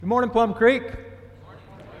morning, Plum Creek.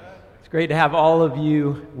 It's great to have all of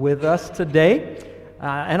you with us today.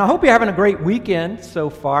 And I hope you're having a great weekend so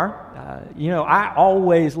far. I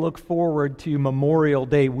always look forward to Memorial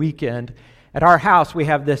Day weekend. At our house, we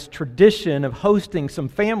have this tradition of hosting some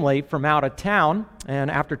family from out of town.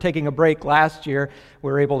 And after taking a break last year,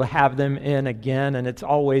 we were able to have them in again. And it's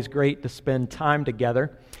always great to spend time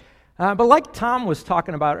together. But like Tom was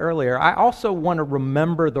talking about earlier, I also want to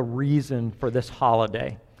remember the reason for this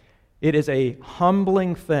holiday. It is a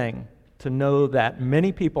humbling thing to know that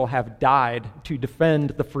many people have died to defend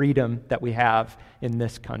the freedom that we have in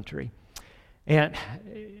this country. And,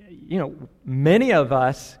 many of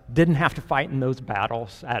us didn't have to fight in those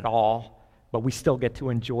battles at all, but we still get to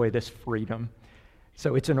enjoy this freedom.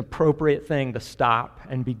 So it's an appropriate thing to stop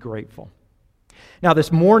and be grateful. Now,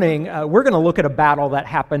 this morning, we're going to look at a battle that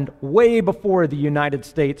happened way before the United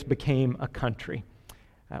States became a country.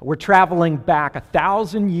 We're traveling back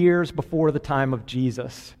 1,000 years before the time of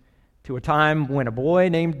Jesus to a time when a boy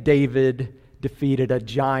named David defeated a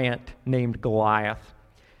giant named Goliath.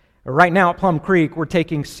 Right now at Plum Creek, we're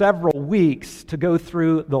taking several weeks to go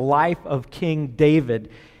through the life of King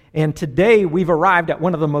David. And today, we've arrived at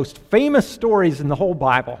one of the most famous stories in the whole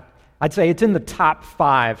Bible. I'd say it's in the top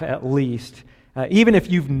 5 at least. Even if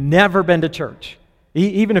you've never been to church,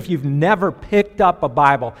 even if you've never picked up a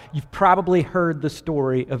Bible, you've probably heard the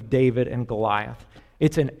story of David and Goliath.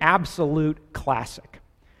 It's an absolute classic.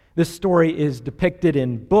 This story is depicted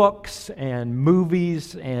in books and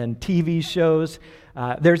movies and TV shows.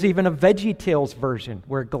 There's even a VeggieTales version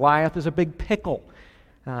where Goliath is a big pickle.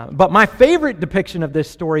 But my favorite depiction of this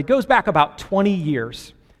story goes back about 20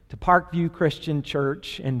 years to Parkview Christian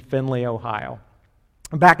Church in Findlay, Ohio.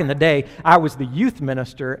 Back in the day, I was the youth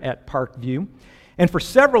minister at Parkview, and for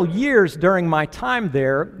several years during my time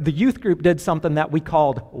there, the youth group did something that we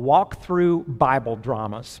called walk-through Bible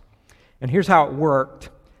dramas. And here's how it worked.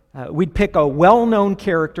 We'd pick a well-known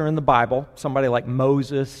character in the Bible, somebody like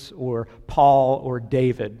Moses or Paul or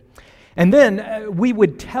David, and then we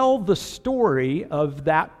would tell the story of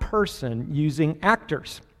that person using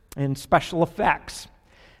actors and special effects.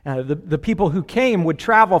 The people who came would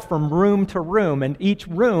travel from room to room, and each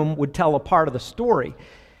room would tell a part of the story.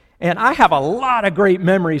 And I have a lot of great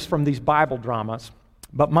memories from these Bible dramas,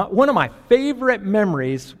 but one of my favorite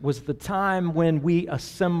memories was the time when we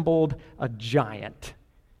assembled a giant.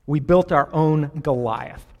 We built our own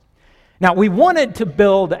Goliath. Now, we wanted to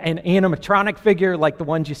build an animatronic figure like the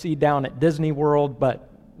ones you see down at Disney World, but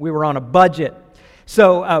we were on a budget.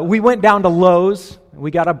 So we went down to Lowe's.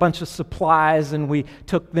 We got a bunch of supplies, and we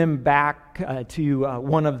took them back to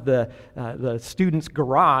one of the students'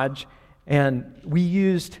 garage, and we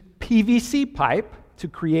used PVC pipe to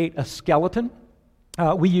create a skeleton.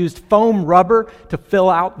 We used foam rubber to fill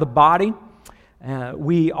out the body.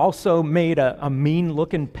 We also made a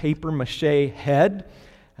mean-looking papier-mâché head.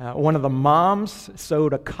 One of the moms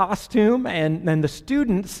sewed a costume, and then the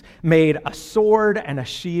students made a sword and a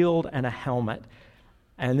shield and a helmet.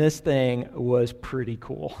 And this thing was pretty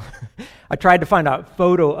cool. I tried to find a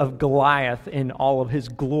photo of Goliath in all of his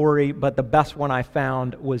glory, but the best one I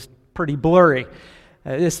found was pretty blurry.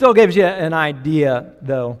 It still gives you an idea,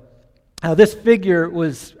 though. This figure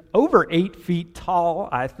was over 8 feet tall,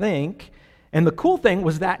 I think, and the cool thing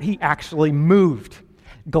was that he actually moved.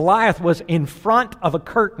 Goliath was in front of a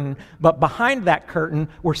curtain, but behind that curtain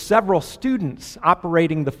were several students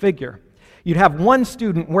operating the figure. You'd have one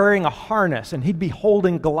student wearing a harness, and he'd be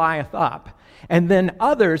holding Goliath up. And then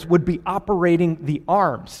others would be operating the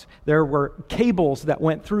arms. There were cables that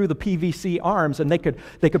went through the PVC arms, and they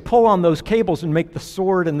could pull on those cables and make the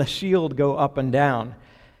sword and the shield go up and down.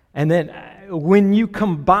 And then when you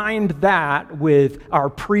combined that with our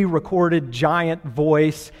pre-recorded giant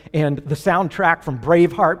voice and the soundtrack from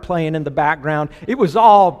Braveheart playing in the background, it was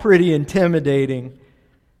all pretty intimidating.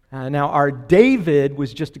 Now, our David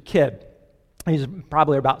was just a kid. He was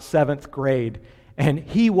probably about 7th grade, and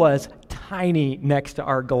he was tiny next to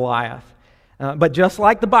our Goliath. But just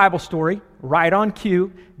like the Bible story, right on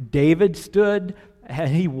cue, David stood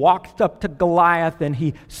and he walked up to Goliath and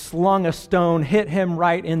he slung a stone, hit him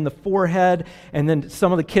right in the forehead, and then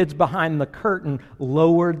some of the kids behind the curtain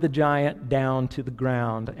lowered the giant down to the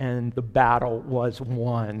ground, and the battle was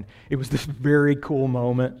won. It was this very cool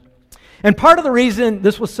moment. And part of the reason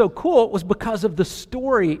this was so cool was because of the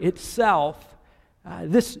story itself.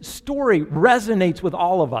 This story resonates with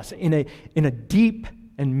all of us in a deep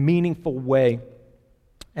and meaningful way.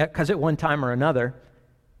 Because at one time or another,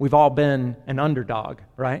 we've all been an underdog,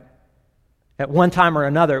 right? At one time or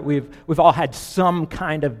another, we've all had some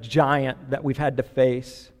kind of giant that we've had to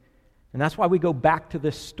face. And that's why we go back to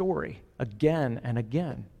this story again and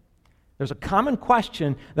again. There's a common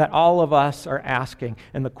question that all of us are asking,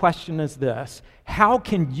 and the question is this: how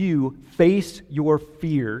can you face your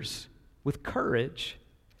fears with courage?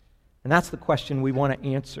 And that's the question we want to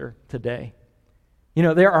answer today. You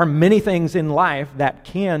know, there are many things in life that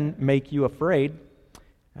can make you afraid.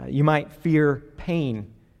 You might fear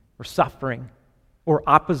pain or suffering or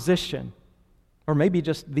opposition or maybe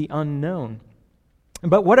just the unknown.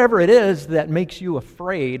 But whatever it is that makes you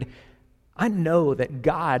afraid, I know that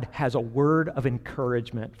God has a word of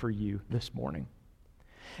encouragement for you this morning.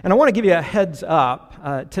 And I want to give you a heads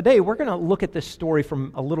up. Today we're going to look at this story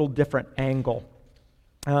from a little different angle.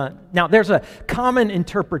 Now, there's a common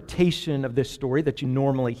interpretation of this story that you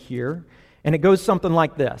normally hear, and it goes something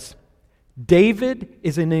like this. David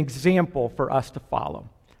is an example for us to follow.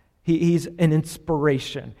 He's an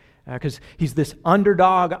inspiration because he's this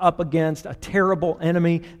underdog up against a terrible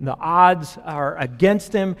enemy. The odds are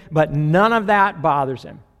against him, but none of that bothers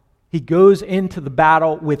him. He goes into the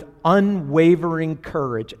battle with unwavering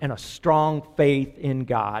courage and a strong faith in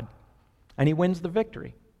God, and he wins the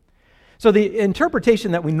victory. So the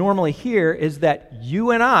interpretation that we normally hear is that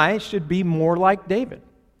you and I should be more like David.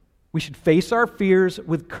 We should face our fears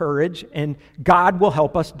with courage, and God will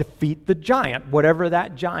help us defeat the giant, whatever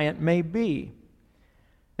that giant may be.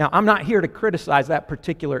 Now, I'm not here to criticize that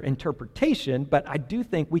particular interpretation, but I do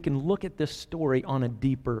think we can look at this story on a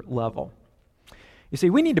deeper level. You see,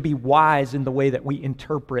 we need to be wise in the way that we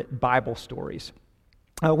interpret Bible stories.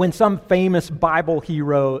 When some famous Bible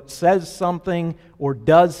hero says something or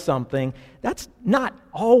does something, that's not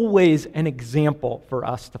always an example for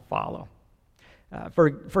us to follow.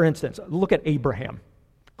 For instance, look at Abraham,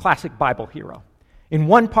 classic Bible hero. In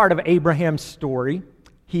one part of Abraham's story,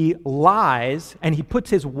 he lies and he puts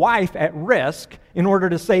his wife at risk in order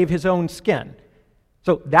to save his own skin.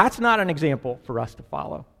 So that's not an example for us to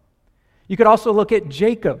follow. You could also look at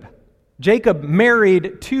Jacob. Jacob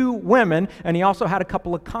married 2 women, and he also had a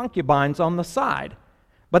couple of concubines on the side.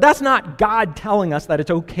 But that's not God telling us that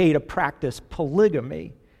it's okay to practice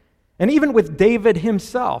polygamy. And even with David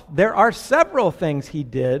himself, there are several things he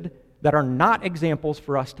did that are not examples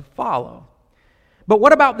for us to follow. But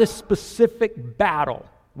what about this specific battle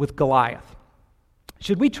with Goliath?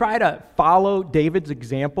 Should we try to follow David's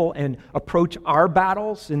example and approach our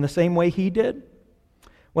battles in the same way he did?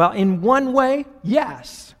 Well, in one way,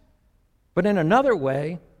 yes. But in another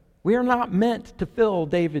way, we are not meant to fill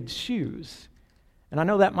David's shoes. And I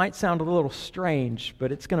know that might sound a little strange,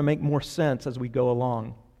 but it's going to make more sense as we go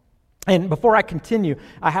along. And before I continue,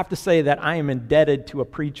 I have to say that I am indebted to a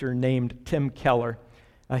preacher named Tim Keller.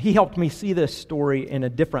 He helped me see this story in a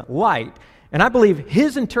different light. And I believe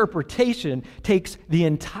his interpretation takes the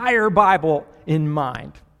entire Bible in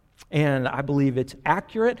mind. And I believe it's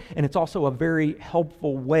accurate, and it's also a very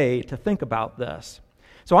helpful way to think about this.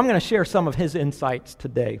 So I'm going to share some of his insights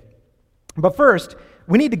today. But first,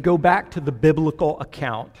 we need to go back to the biblical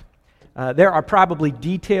account. There are probably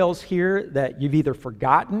details here that you've either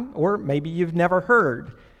forgotten or maybe you've never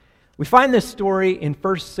heard. We find this story in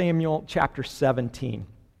 1 Samuel chapter 17.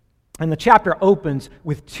 And the chapter opens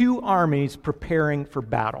with 2 armies preparing for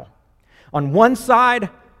battle. On one side,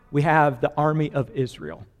 we have the army of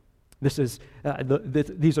Israel. These are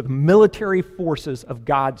the military forces of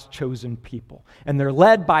God's chosen people. And they're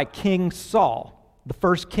led by King Saul, the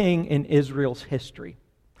first king in Israel's history.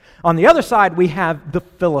 On the other side, we have the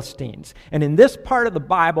Philistines. And in this part of the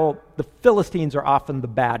Bible, the Philistines are often the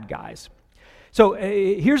bad guys. So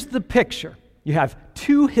here's the picture. You have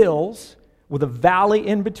 2 hills with a valley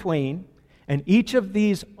in between, and each of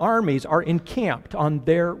these armies are encamped on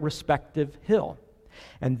their respective hill.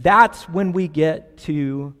 And that's when we get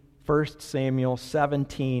to 1 Samuel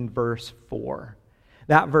 17, verse 4.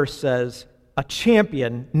 That verse says, "A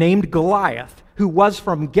champion named Goliath, who was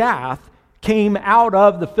from Gath, came out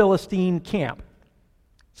of the Philistine camp."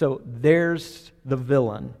 So there's the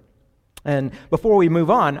villain. And before we move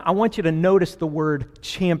on, I want you to notice the word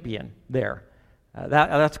champion there.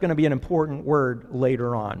 That's going to be an important word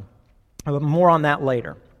later on. More on that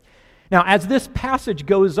later. Now, as this passage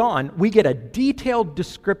goes on, we get a detailed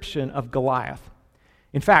description of Goliath.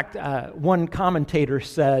 In fact, one commentator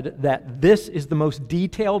said that this is the most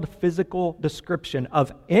detailed physical description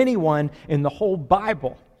of anyone in the whole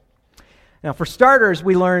Bible. Now, for starters,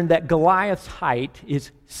 we learned that Goliath's height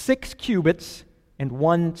is 6 cubits and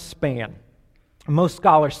 1 span. Most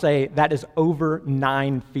scholars say that is over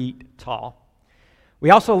 9 feet tall. We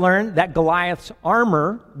also learned that Goliath's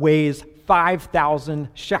armor weighs 5,000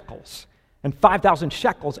 shekels. And 5,000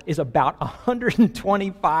 shekels is about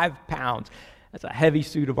 125 pounds. That's a heavy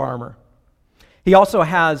suit of armor. He also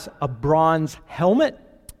has a bronze helmet,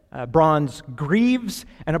 bronze greaves,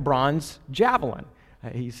 and a bronze javelin.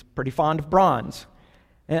 He's pretty fond of bronze.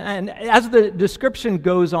 And as the description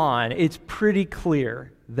goes on, it's pretty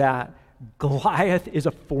clear that Goliath is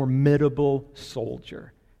a formidable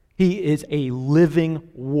soldier. He is a living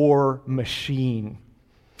war machine.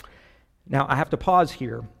 Now, I have to pause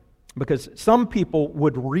here because some people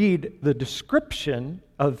would read the description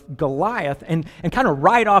of Goliath and kind of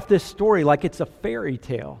write off this story like it's a fairy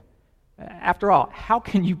tale. After all, how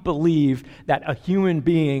can you believe that a human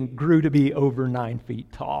being grew to be over 9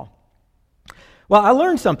 feet tall? Well, I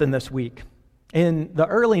learned something this week. In the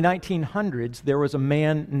early 1900s, there was a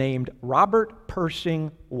man named Robert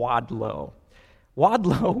Pershing Wadlow.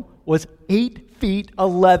 Wadlow was 8 feet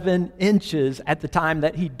 11 inches at the time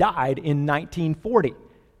that he died in 1940.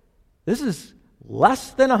 This is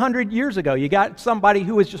less than 100 years ago. You got somebody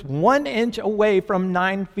who was just 1 inch away from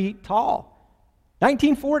 9 feet tall.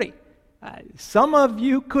 1940. Some of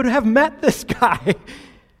you could have met this guy.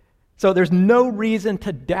 So there's no reason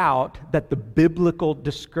to doubt that the biblical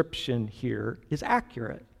description here is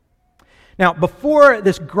accurate. Now, before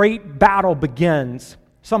this great battle begins,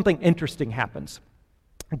 something interesting happens.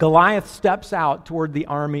 Goliath steps out toward the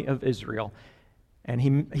army of Israel, and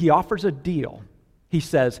he offers a deal. He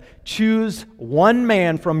says, "Choose one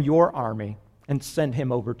man from your army and send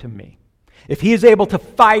him over to me. If he is able to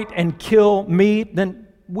fight and kill me, then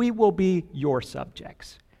we will be your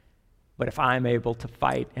subjects. But if I'm able to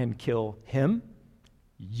fight and kill him,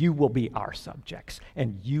 you will be our subjects,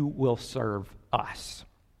 and you will serve us."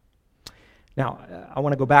 Now, I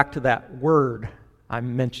want to go back to that word I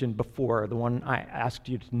mentioned before, the one I asked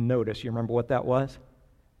you to notice. You remember what that was?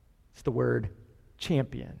 It's the word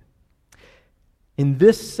champion. In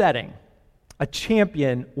this setting, a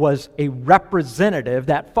champion was a representative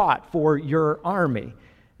that fought for your army.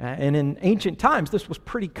 And in ancient times, this was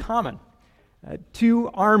pretty common. Two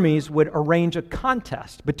armies would arrange a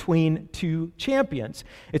contest between two champions.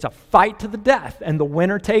 It's a fight to the death, and the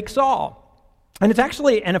winner takes all. And it's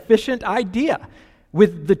actually an efficient idea.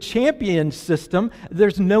 With the champion system,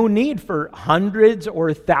 there's no need for hundreds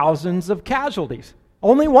or thousands of casualties.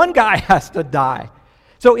 Only one guy has to die.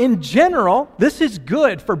 So in general, this is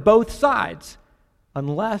good for both sides,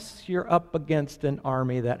 unless you're up against an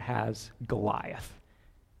army that has Goliath.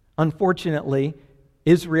 Unfortunately,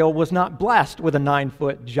 Israel was not blessed with a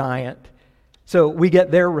 9-foot giant. So we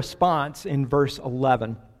get their response in verse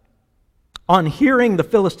 11. On hearing the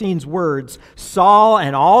Philistines' words, Saul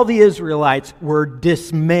and all the Israelites were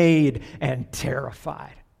dismayed and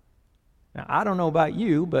terrified. Now, I don't know about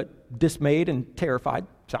you, but dismayed and terrified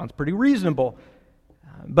sounds pretty reasonable.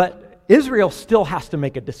 But Israel still has to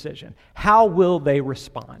make a decision. How will they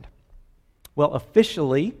respond? Well,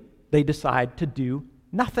 officially, they decide to do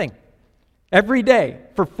nothing. Every day,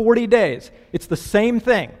 for 40 days, it's the same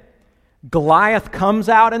thing. Goliath comes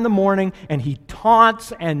out in the morning and he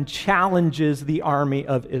taunts and challenges the army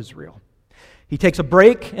of Israel. He takes a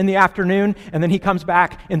break in the afternoon and then he comes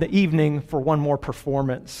back in the evening for one more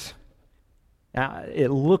performance. Now, it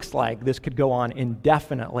looks like this could go on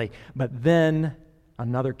indefinitely, but then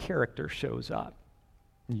another character shows up.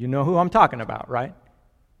 You know who I'm talking about, right?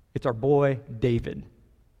 It's our boy David.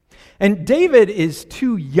 And David is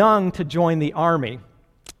too young to join the army,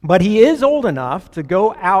 but he is old enough to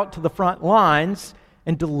go out to the front lines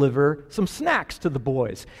and deliver some snacks to the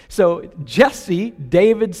boys. So Jesse,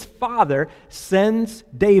 David's father, sends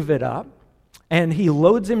David up, and he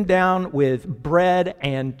loads him down with bread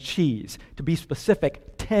and cheese. To be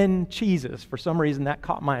specific, 10 cheeses. For some reason, that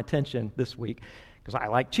caught my attention this week, because I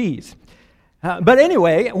like cheese. But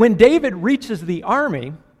anyway, when David reaches the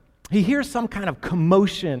army, he hears some kind of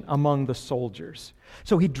commotion among the soldiers.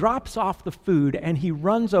 So he drops off the food and he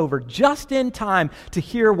runs over just in time to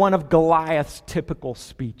hear one of Goliath's typical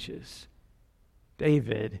speeches.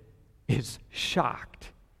 David is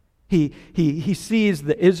shocked. He sees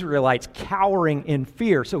the Israelites cowering in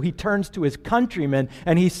fear, so he turns to his countrymen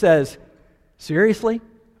and he says, "Seriously?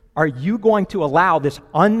 Are you going to allow this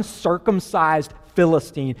uncircumcised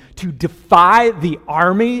Philistine to defy the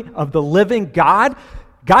army of the living God?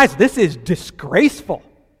 Guys, this is disgraceful."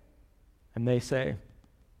 And they say,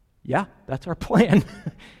 "Yeah, that's our plan."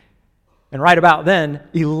 And right about then,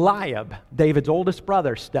 Eliab, David's oldest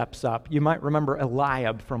brother, steps up. You might remember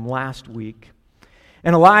Eliab from last week.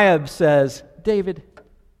 And Eliab says, "David,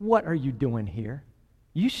 what are you doing here?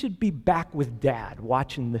 You should be back with Dad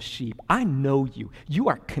watching the sheep. I know you. You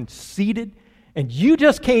are conceited, and you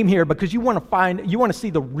just came here because you want to see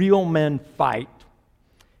the real men fight."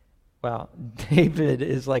 Well, David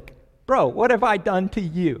is like, "Bro, what have I done to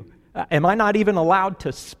you? Am I not even allowed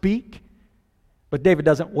to speak?" But David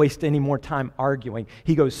doesn't waste any more time arguing.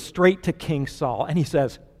 He goes straight to King Saul and he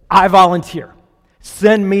says, I volunteer.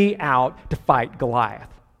 Send me out to fight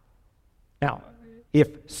Goliath. Now,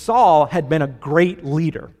 if Saul had been a great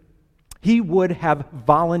leader, he would have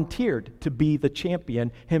volunteered to be the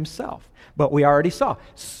champion himself. But we already saw,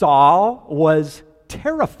 Saul was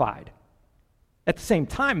terrified. At the same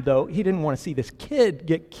time, though, he didn't want to see this kid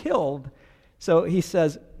get killed. So he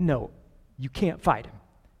says, no, you can't fight him.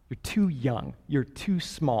 You're too young. You're too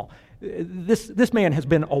small. This man has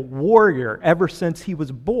been a warrior ever since he was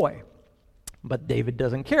a boy. But David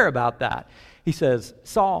doesn't care about that. He says,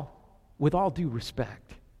 Saul, with all due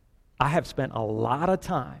respect, I have spent a lot of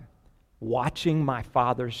time watching my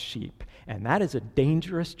father's sheep, and that is a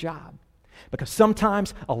dangerous job. Because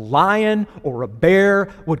sometimes a lion or a bear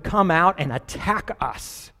would come out and attack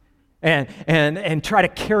us and try to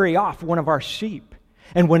carry off one of our sheep.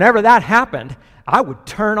 And whenever that happened, I would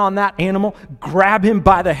turn on that animal, grab him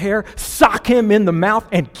by the hair, sock him in the mouth,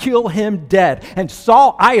 and kill him dead. And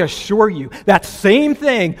Saul, I assure you, that same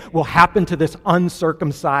thing will happen to this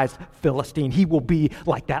uncircumcised Philistine. He will be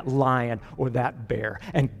like that lion or that bear.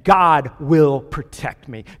 And God will protect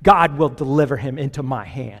me. God will deliver him into my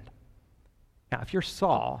hand. Now, if you're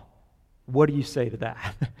Saul, what do you say to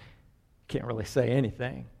that? You can't really say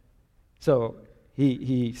anything. So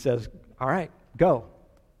he says, all right, go,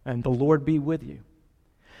 and the Lord be with you.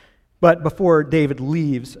 But before David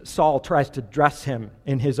leaves, Saul tries to dress him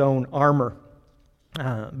in his own armor,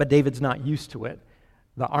 but David's not used to it.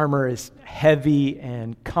 The armor is heavy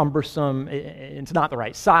and cumbersome. It's not the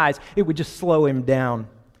right size. It would just slow him down.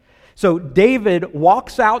 So David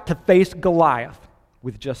walks out to face Goliath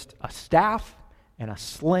with just a staff and a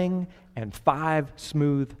sling and 5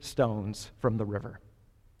 smooth stones from the river.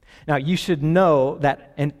 Now, you should know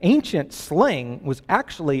that an ancient sling was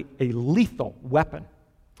actually a lethal weapon.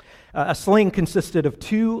 A sling consisted of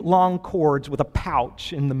 2 long cords with a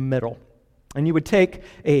pouch in the middle. And you would take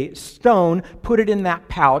a stone, put it in that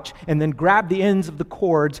pouch, and then grab the ends of the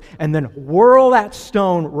cords and then whirl that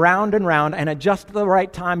stone round and round, and at just the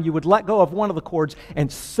right time, you would let go of one of the cords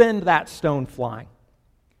and send that stone flying.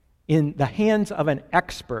 In the hands of an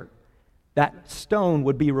expert, that stone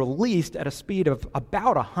would be released at a speed of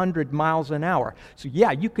about 100 miles an hour. So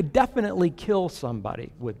yeah, you could definitely kill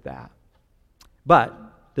somebody with that. But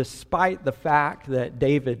despite the fact that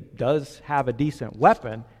David does have a decent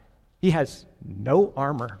weapon, he has no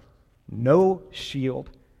armor, no shield,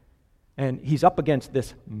 and he's up against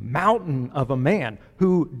this mountain of a man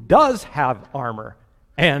who does have armor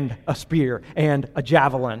and a spear and a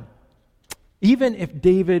javelin. Even if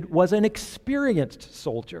David was an experienced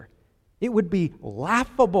soldier, it would be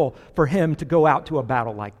laughable for him to go out to a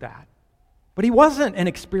battle like that. But he wasn't an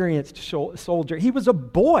experienced soldier. He was a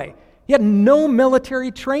boy. He had no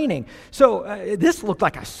military training. So this looked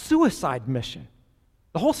like a suicide mission.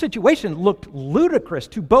 The whole situation looked ludicrous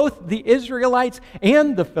to both the Israelites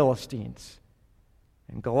and the Philistines.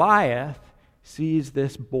 And Goliath sees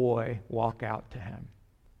this boy walk out to him.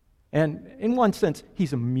 And in one sense,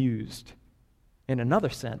 he's amused. In another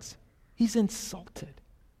sense, he's insulted.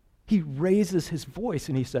 He raises his voice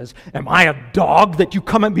and he says, "Am I a dog that you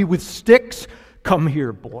come at me with sticks? Come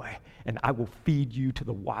here, boy, and I will feed you to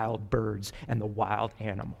the wild birds and the wild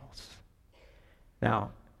animals."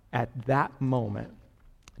 Now, at that moment,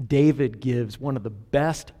 David gives one of the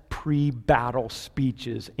best pre-battle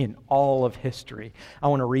speeches in all of history. I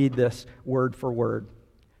want to read this word for word.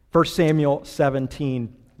 1 Samuel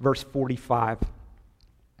 17, verse 45.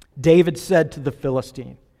 David said to the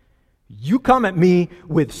Philistine, "You come at me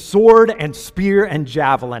with sword and spear and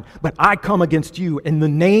javelin, but I come against you in the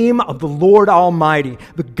name of the Lord Almighty,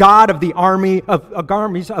 the God of the armies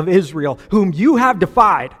of Israel, whom you have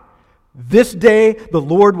defied. This day the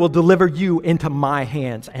Lord will deliver you into my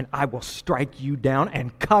hands, and I will strike you down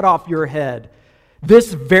and cut off your head.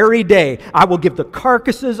 This very day I will give the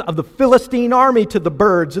carcasses of the Philistine army to the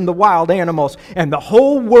birds and the wild animals, and the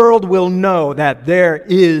whole world will know that there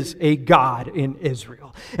is a God in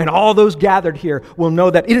Israel. And all those gathered here will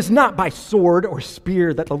know that it is not by sword or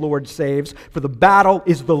spear that the Lord saves, for the battle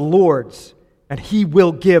is the Lord's, and He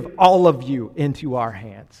will give all of you into our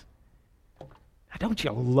hands." Now, don't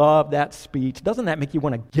you love that speech? Doesn't that make you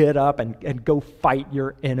want to get up and go fight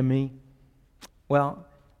your enemy? Well,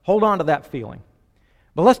 hold on to that feeling.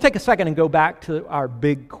 But let's take a second and go back to our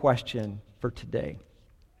big question for today.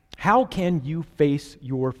 How can you face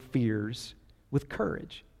your fears with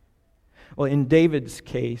courage? Well, in David's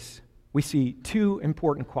case, we see 2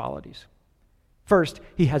 important qualities. First,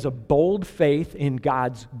 he has a bold faith in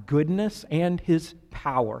God's goodness and His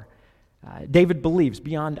power. David believes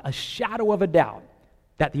beyond a shadow of a doubt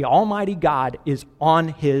that the Almighty God is on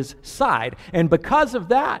his side. And because of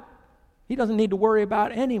that, he doesn't need to worry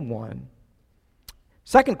about anyone.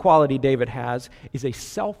 Second quality David has is a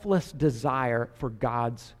selfless desire for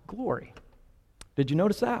God's glory. Did you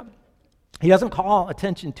notice that? He doesn't call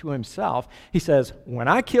attention to himself. He says, when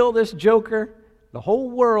I kill this joker, the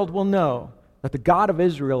whole world will know that the God of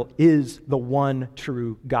Israel is the one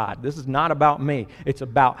true God. This is not about me. It's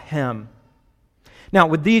about him. Now,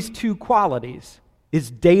 with these two qualities, is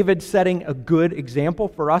David setting a good example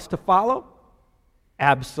for us to follow?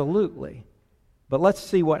 Absolutely. But let's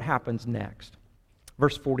see what happens next.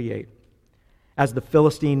 Verse 48. As the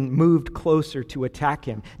Philistine moved closer to attack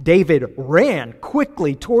him, David ran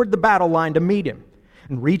quickly toward the battle line to meet him.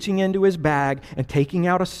 And reaching into his bag and taking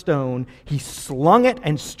out a stone, he slung it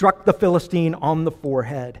and struck the Philistine on the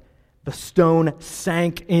forehead. The stone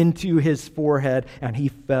sank into his forehead, and he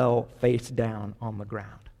fell face down on the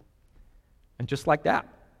ground. And just like that,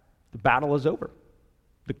 the battle is over.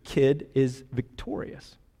 The kid is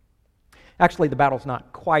victorious. Actually, the battle's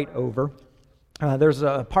not quite over. There's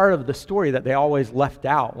a part of the story that they always left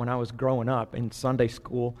out when I was growing up in Sunday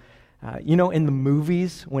school. In the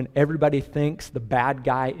movies, when everybody thinks the bad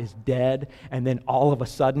guy is dead, and then all of a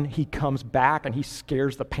sudden he comes back and he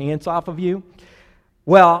scares the pants off of you.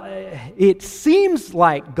 Well, it seems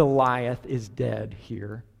like Goliath is dead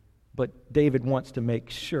here, but David wants to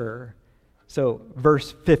make sure. So,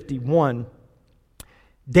 verse 51,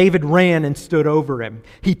 David ran and stood over him.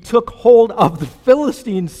 He took hold of the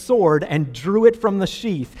Philistine's sword and drew it from the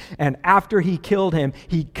sheath, and after he killed him,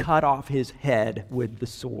 he cut off his head with the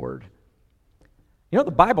sword. The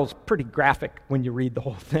Bible's pretty graphic when you read the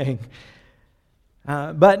whole thing.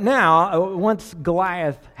 But now, once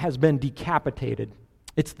Goliath has been decapitated,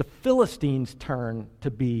 it's the Philistines' turn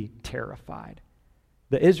to be terrified.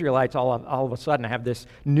 The Israelites all of a sudden have this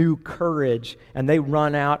new courage, and they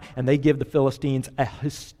run out and they give the Philistines a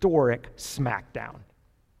historic smackdown.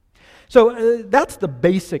 So that's the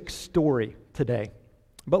basic story today.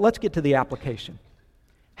 But let's get to the application.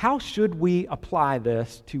 How should we apply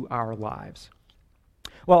this to our lives?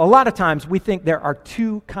 Well, a lot of times we think there are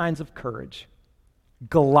two kinds of courage: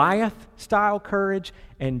 Goliath-style courage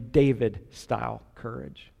and David-style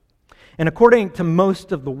courage. And according to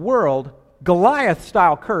most of the world,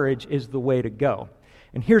 Goliath-style courage is the way to go.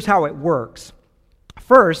 And here's how it works.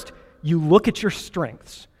 First, you look at your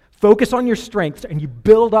strengths. Focus on your strengths, and you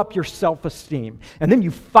build up your self-esteem. And then you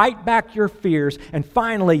fight back your fears, and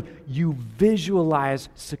finally, you visualize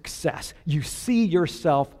success. You see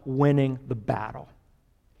yourself winning the battle.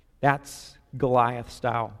 That's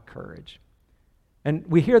Goliath-style courage. And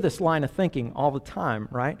we hear this line of thinking all the time,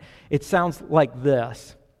 right? It sounds like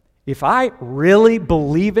this: if I really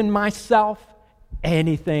believe in myself,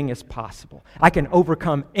 anything is possible. I can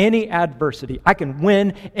overcome any adversity. I can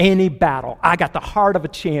win any battle. I got the heart of a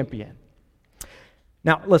champion.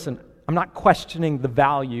 Now, listen, I'm not questioning the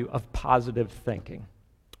value of positive thinking.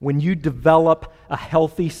 When you develop a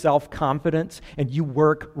healthy self-confidence and you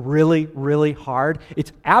work really, really hard,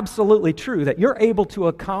 it's absolutely true that you're able to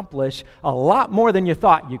accomplish a lot more than you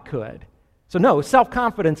thought you could. So no,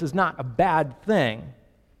 self-confidence is not a bad thing.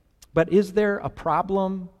 But is there a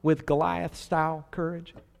problem with Goliath-style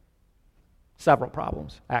courage? Several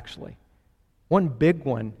problems, actually. One big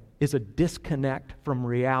one is a disconnect from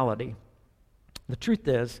reality. The truth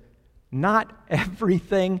is, not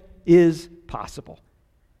everything is possible.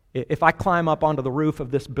 If I climb up onto the roof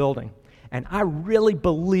of this building, and I really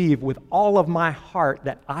believe with all of my heart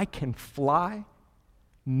that I can fly,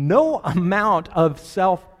 no amount of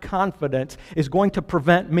self-confidence is going to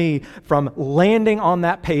prevent me from landing on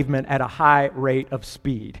that pavement at a high rate of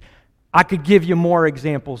speed. I could give you more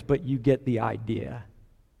examples, but you get the idea.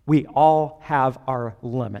 We all have our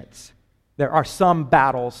limits. There are some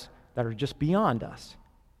battles that are just beyond us.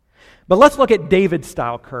 But let's look at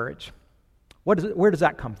David-style courage. Where does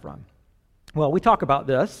that come from? Well, we talk about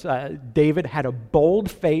this. David had a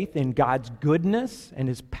bold faith in God's goodness and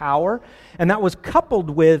his power, and that was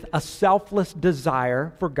coupled with a selfless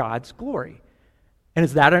desire for God's glory. And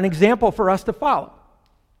is that an example for us to follow?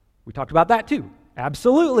 We talked about that too.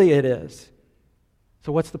 Absolutely it is.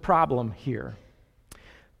 So what's the problem here?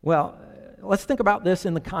 Well, let's think about this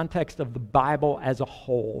in the context of the Bible as a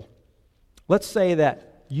whole. Let's say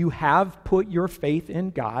that you have put your faith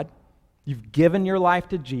in God. You've given your life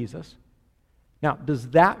to Jesus. Now, does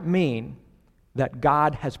that mean that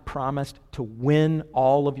God has promised to win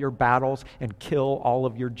all of your battles and kill all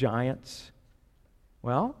of your giants?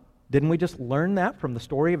 Well, didn't we just learn that from the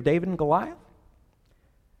story of David and Goliath?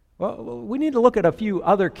 Well, we need to look at a few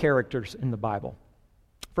other characters in the Bible.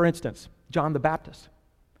 For instance, John the Baptist.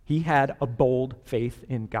 He had a bold faith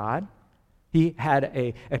in God. He had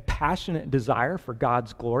a passionate desire for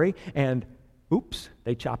God's glory, and oops,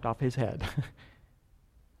 they chopped off his head.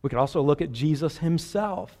 We could also look at Jesus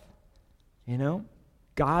himself.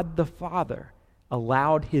 God the Father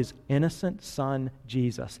allowed his innocent son,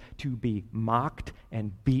 Jesus, to be mocked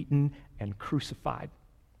and beaten and crucified.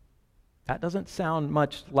 That doesn't sound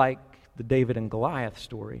much like the David and Goliath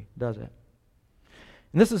story, does it?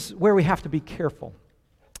 And this is where we have to be careful.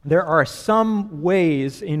 There are some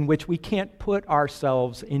ways in which we can't put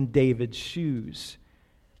ourselves in David's shoes.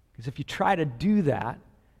 Because if you try to do that,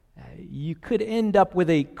 you could end up with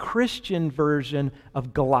a Christian version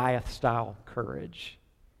of Goliath-style courage.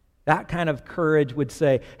 That kind of courage would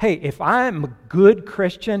say, hey, if I'm a good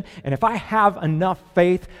Christian and if I have enough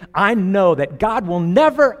faith, I know that God will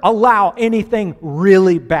never allow anything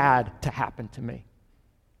really bad to happen to me.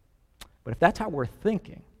 But if that's how we're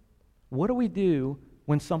thinking, what do we do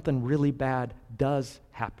when something really bad does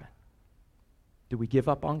happen? Do we give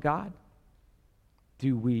up on God?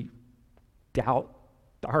 Do we doubt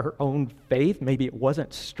our own faith? Maybe it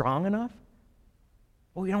wasn't strong enough?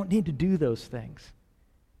 Well, we don't need to do those things.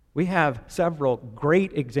 We have several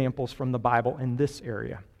great examples from the Bible in this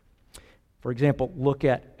area. For example, look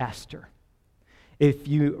at Esther. If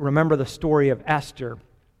you remember the story of Esther,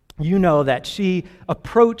 you know that she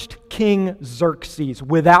approached King Xerxes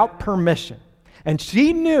without permission. And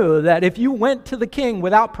she knew that if you went to the king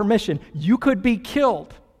without permission, you could be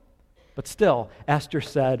killed. But still, Esther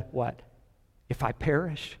said, what? If I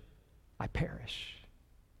perish, I perish.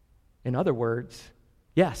 In other words,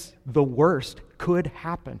 yes, the worst could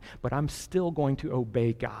happen, but I'm still going to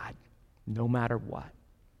obey God, no matter what.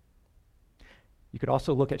 You could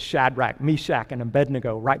also look at Shadrach, Meshach, and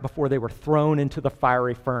Abednego right before they were thrown into the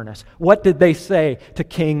fiery furnace. What did they say to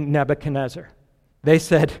King Nebuchadnezzar? They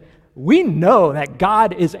said, we know that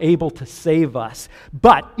God is able to save us,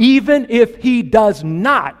 but even if he does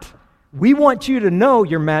not, we want you to know,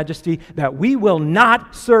 Your Majesty, that we will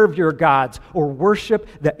not serve your gods or worship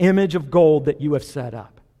the image of gold that you have set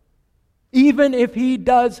up. Even if he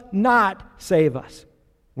does not save us,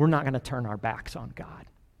 we're not going to turn our backs on God.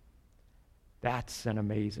 That's an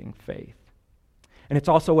amazing faith. And it's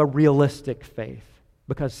also a realistic faith,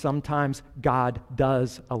 because sometimes God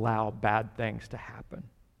does allow bad things to happen.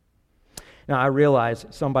 Now, I realize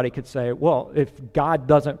somebody could say, well, if God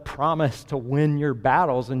doesn't promise to win your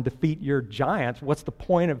battles and defeat your giants, what's the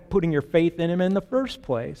point of putting your faith in him in the first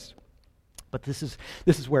place? But this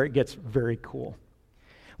is where it gets very cool.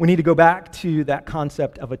 We need to go back to that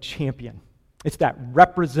concept of a champion. It's that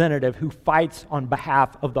representative who fights on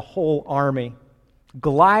behalf of the whole army.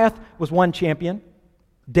 Goliath was one champion.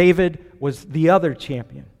 David was the other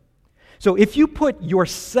champion. So if you put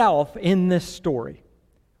yourself in this story,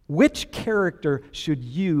 which character should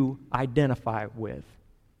you identify with?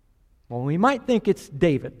 Well, we might think it's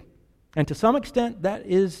David. And to some extent, that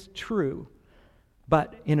is true.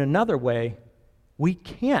 But in another way, we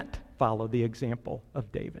can't follow the example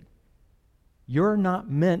of David. You're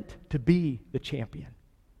not meant to be the champion,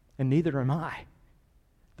 and neither am I.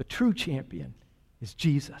 The true champion is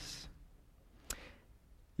Jesus.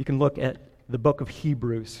 You can look at the book of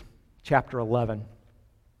Hebrews, chapter 11.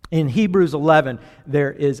 In Hebrews 11,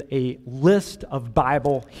 there is a list of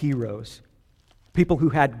Bible heroes, people who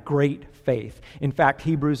had great faith. In fact,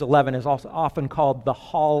 Hebrews 11 is also often called the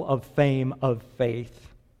Hall of Fame of faith.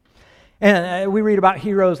 And we read about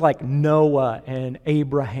heroes like Noah and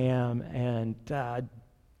Abraham and,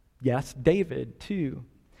 yes, David too.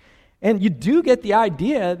 And you do get the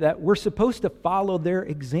idea that we're supposed to follow their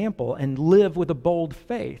example and live with a bold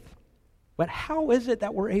faith. But how is it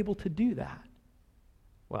that we're able to do that?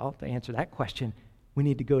 Well, to answer that question, we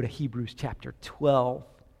need to go to Hebrews chapter 12.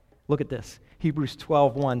 Look at this. Hebrews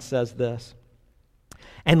 12:1 says this.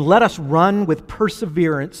 And let us run with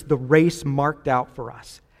perseverance the race marked out for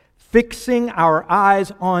us, fixing our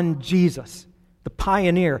eyes on Jesus, the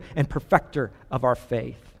pioneer and perfecter of our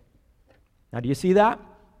faith. Now, do you see that?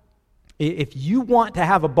 If you want to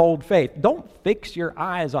have a bold faith, don't fix your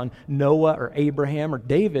eyes on Noah or Abraham or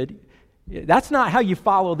David. That's not how you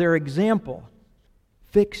follow their example.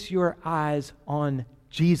 Fix your eyes on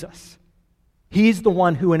Jesus. He's the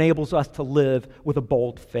one who enables us to live with a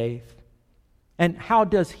bold faith. And how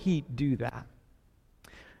does he do that?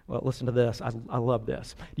 Well, listen to this. I love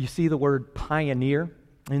this. You see the word pioneer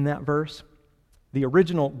in that verse? The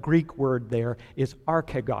original Greek word there is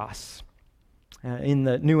archegos. In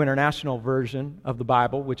the New International Version of the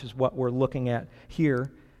Bible, which is what we're looking at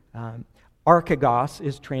here, archegos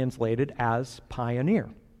is translated as pioneer.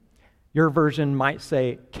 Your version might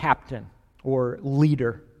say captain or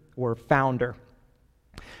leader or founder.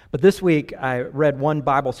 But this week, I read one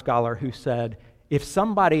Bible scholar who said, if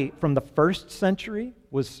somebody from the first century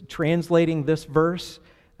was translating this verse,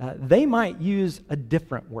 they might use a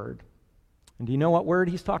different word. And do you know what word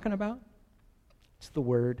he's talking about? It's the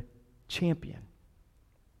word champion.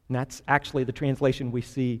 And that's actually the translation we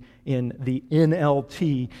see in the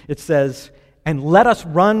NLT. It says, and let us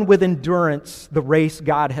run with endurance the race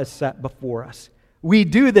God has set before us. We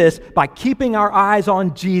do this by keeping our eyes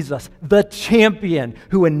on Jesus, the champion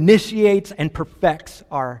who initiates and perfects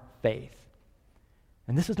our faith.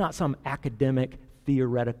 And this is not some academic,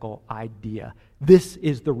 theoretical idea. This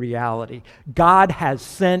is the reality. God has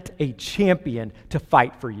sent a champion to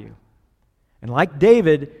fight for you. And like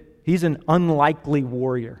David, he's an unlikely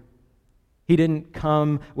warrior. He didn't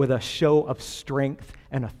come with a show of strength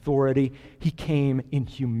and authority. He came in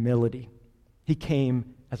humility. He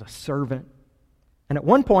came as a servant. And at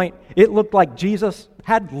one point, it looked like Jesus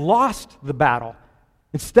had lost the battle.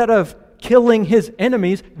 Instead of killing his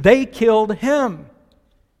enemies, they killed him.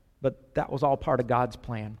 But that was all part of God's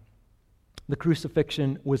plan. The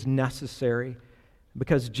crucifixion was necessary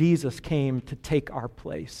because Jesus came to take our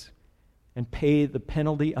place and pay the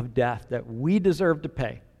penalty of death that we deserve to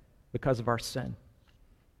pay because of our sin.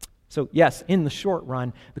 So yes, in the short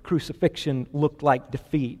run, the crucifixion looked like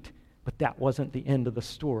defeat, but that wasn't the end of the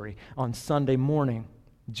story. On Sunday morning,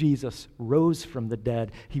 Jesus rose from the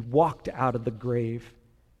dead. He walked out of the grave,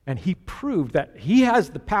 and he proved that he has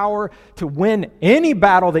the power to win any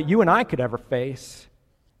battle that you and I could ever face.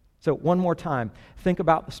 So one more time, think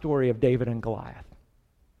about the story of David and Goliath.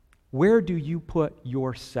 Where do you put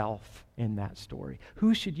yourself in that story?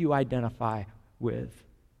 Who should you identify with?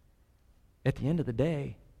 At the end of the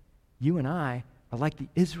day, you and I are like the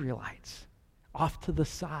Israelites, off to the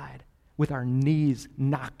side, with our knees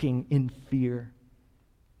knocking in fear.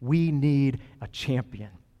 We need a champion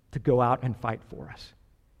to go out and fight for us.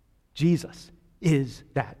 Jesus is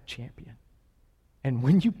that champion. And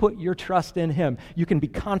when you put your trust in him, you can be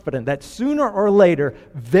confident that sooner or later,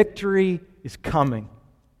 victory is coming.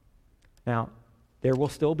 Now, there will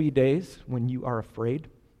still be days when you are afraid.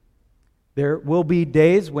 There will be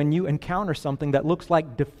days when you encounter something that looks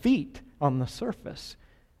like defeat on the surface.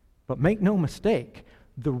 But make no mistake,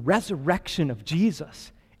 the resurrection of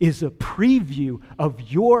Jesus is a preview of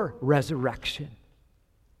your resurrection.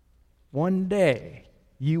 One day,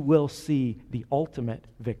 you will see the ultimate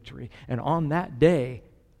victory. And on that day,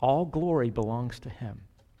 all glory belongs to him.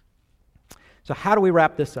 So how do we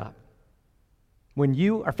wrap this up? When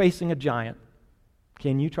you are facing a giant,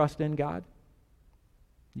 can you trust in God?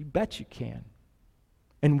 You bet you can.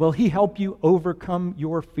 And will he help you overcome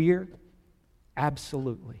your fear?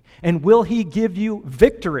 Absolutely. And will he give you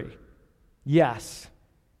victory? Yes.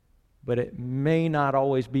 But it may not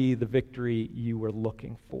always be the victory you were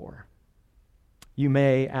looking for. You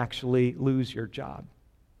may actually lose your job.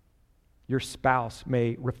 Your spouse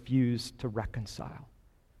may refuse to reconcile.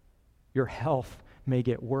 Your health may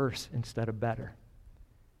get worse instead of better.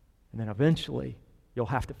 And then eventually, you'll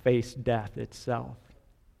have to face death itself.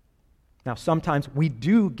 Now, sometimes we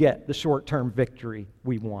do get the short-term victory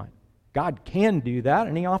we want. God can do that,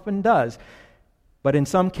 and he often does. But in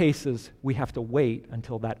some cases, we have to wait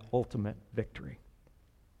until that ultimate victory.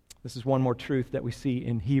 This is one more truth that we see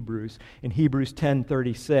in Hebrews. In Hebrews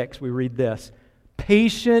 10:36, we read this: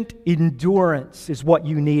 patient endurance is what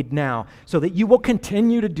you need now, so that you will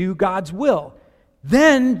continue to do God's will.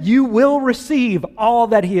 Then you will receive all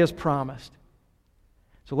that he has promised.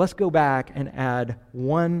 So let's go back and add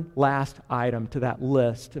one last item to that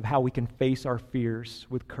list of how we can face our fears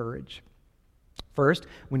with courage. First,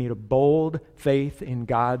 we need a bold faith in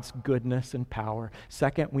God's goodness and power.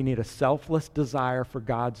 Second, we need a selfless desire for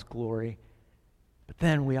God's glory. But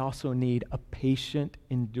then we also need a patient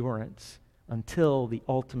endurance until the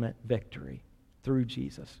ultimate victory through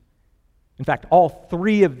Jesus. In fact, all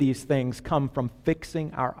three of these things come from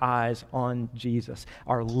fixing our eyes on Jesus,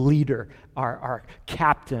 our leader, our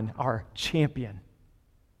captain, our champion.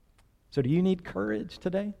 So do you need courage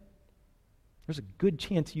today? There's a good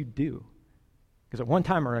chance you do. Because at one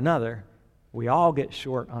time or another, we all get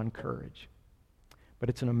short on courage. But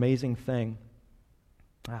it's an amazing thing.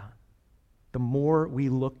 The more we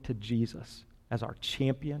look to Jesus as our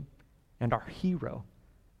champion and our hero,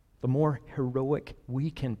 the more heroic we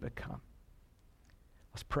can become.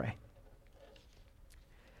 Let's pray.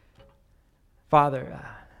 Father,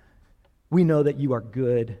 we know that you are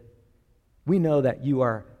good. We know that you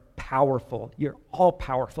are powerful. You're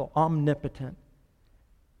all-powerful, omnipotent.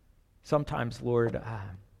 Sometimes, Lord,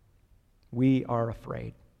 we are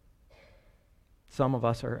afraid. Some of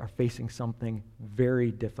us are facing something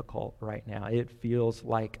very difficult right now. It feels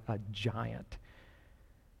like a giant.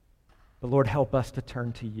 But Lord, help us to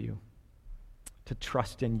turn to you, to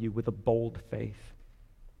trust in you with a bold faith,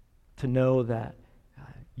 to know that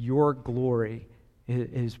your glory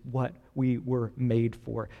is what we were made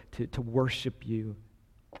for, to worship you.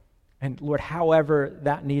 And Lord, however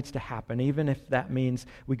that needs to happen, even if that means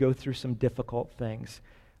we go through some difficult things,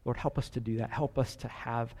 Lord, help us to do that. Help us to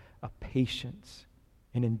have a patience,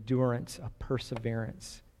 an endurance, a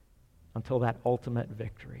perseverance until that ultimate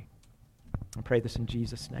victory. I pray this in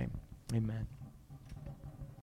Jesus' name. Amen.